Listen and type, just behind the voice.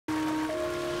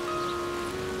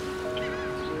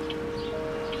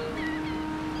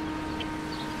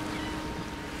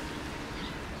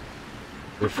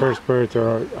The first birds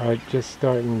are just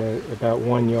starting to, about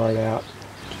 1 yard out.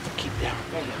 Keep down.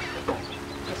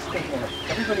 Just stay down.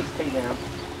 Everybody stay down.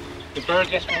 The bird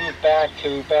just moved back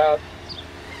to about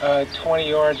 20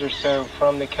 yards or so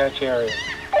from the catch area.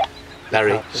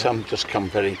 Larry, some just come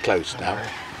very close now.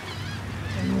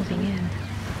 They're moving in.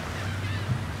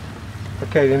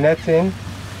 Okay, the net's in.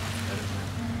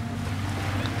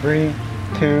 3,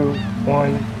 2,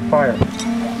 1, fire.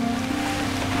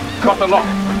 Got the lock.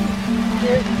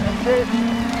 Push.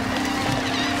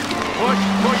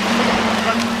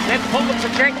 Then pull the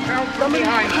projectile from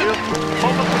behind you.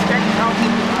 Pull the projectile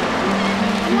from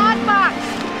behind you. Knot box!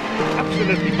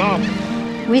 Absolutely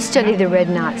marvelous. We study the red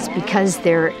knots because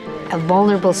they're a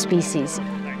vulnerable species.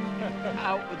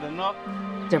 Out with the knot.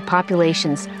 Their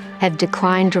populations have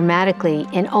declined dramatically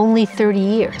in only 30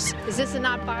 years. Is this a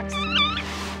knot box?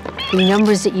 The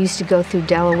numbers that used to go through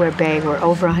Delaware Bay were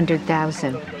over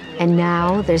 100,000. And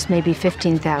now there's maybe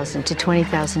 15,000 to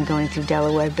 20,000 going through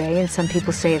Delaware Bay, and some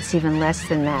people say it's even less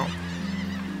than that.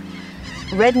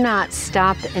 Red knots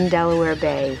stop in Delaware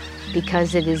Bay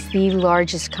because it is the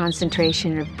largest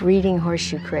concentration of breeding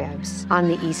horseshoe crabs on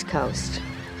the East Coast.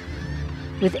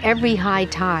 With every high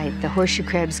tide, the horseshoe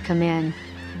crabs come in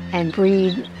and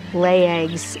breed, lay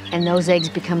eggs, and those eggs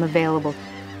become available.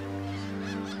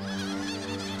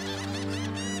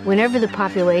 Whenever the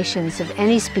populations of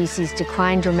any species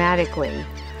decline dramatically,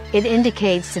 it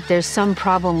indicates that there's some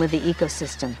problem with the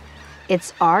ecosystem.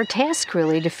 It's our task,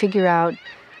 really, to figure out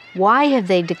why have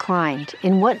they declined?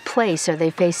 In what place are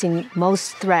they facing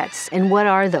most threats? And what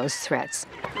are those threats?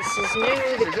 This is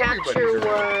new. The capture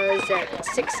was at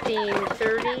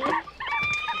 1630.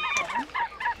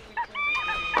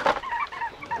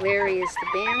 Larry is the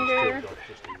bander.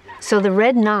 So the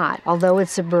red knot, although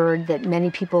it's a bird that many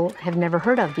people have never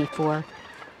heard of before,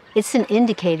 it's an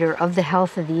indicator of the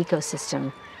health of the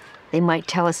ecosystem. They might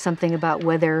tell us something about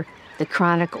whether the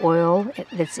chronic oil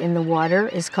that's in the water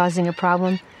is causing a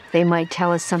problem. They might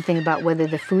tell us something about whether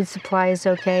the food supply is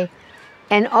okay.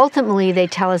 And ultimately, they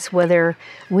tell us whether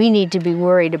we need to be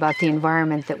worried about the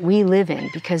environment that we live in,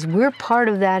 because we're part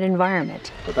of that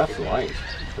environment. But that's light.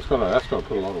 That's gonna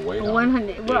put a lot of weight on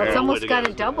 100. Well, it's almost got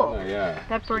to double. Yeah.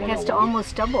 That bird has to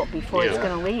almost double before it's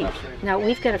going to leave. Now,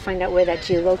 we've got to find out where that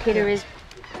geolocator is.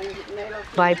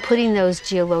 By putting those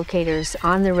geolocators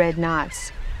on the red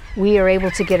knots, we are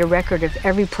able to get a record of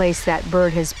every place that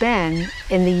bird has been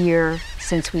in the year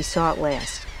since we saw it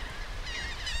last.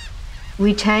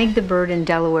 We tagged the bird in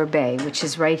Delaware Bay, which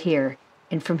is right here.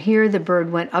 And from here, the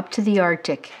bird went up to the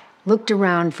Arctic, looked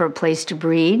around for a place to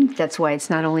breed. That's why it's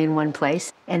not only in one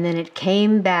place. And then it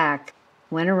came back,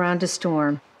 went around to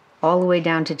Storm, all the way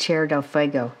down to Tierra del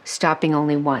Fuego, stopping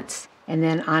only once. And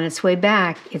then on its way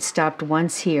back, it stopped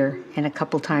once here and a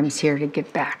couple times here to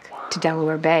get back to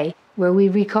Delaware Bay, where we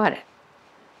recaught it.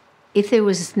 If there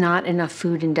was not enough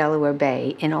food in Delaware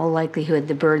Bay, in all likelihood,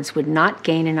 the birds would not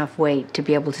gain enough weight to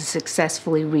be able to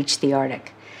successfully reach the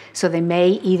Arctic. So they may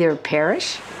either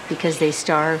perish because they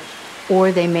starve,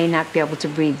 or they may not be able to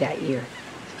breed that year.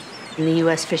 And the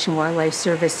U.S. Fish and Wildlife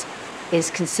Service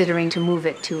is considering to move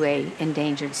it to an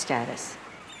endangered status.